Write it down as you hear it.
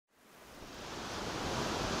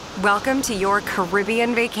Welcome to your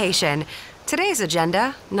Caribbean vacation. Today's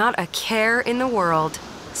agenda, not a care in the world.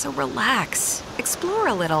 So relax, explore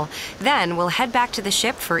a little, then we'll head back to the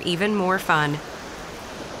ship for even more fun.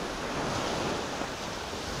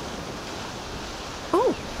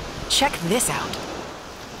 Ooh, check this out.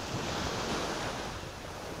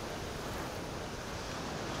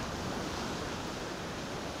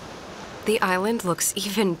 The island looks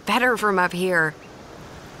even better from up here.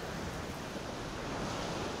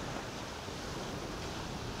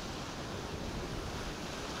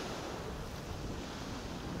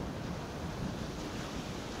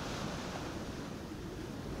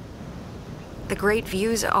 The great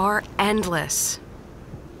views are endless.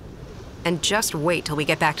 And just wait till we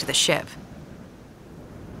get back to the ship.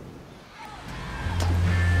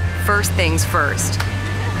 First things first.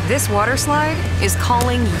 This water slide is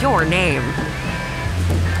calling your name.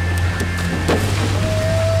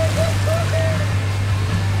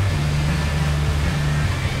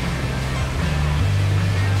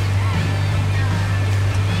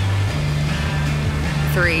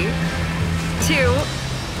 Three, two,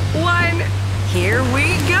 one, here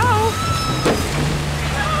we go!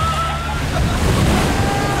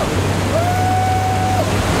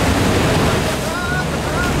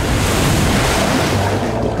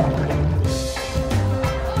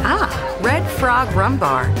 Red Frog Rum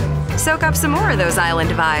Bar. Soak up some more of those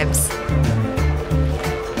island vibes.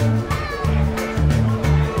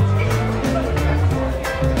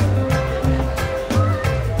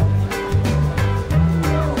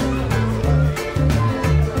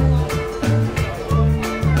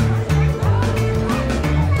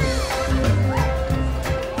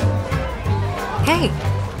 Hey,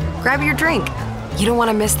 grab your drink. You don't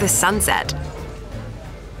want to miss the sunset.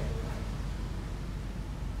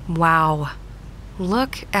 Wow,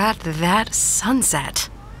 look at that sunset.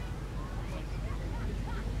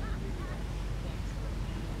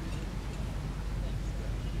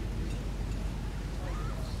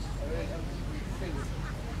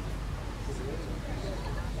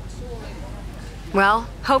 Well,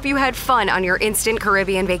 hope you had fun on your instant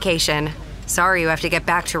Caribbean vacation. Sorry you have to get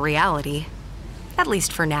back to reality. At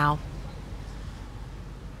least for now.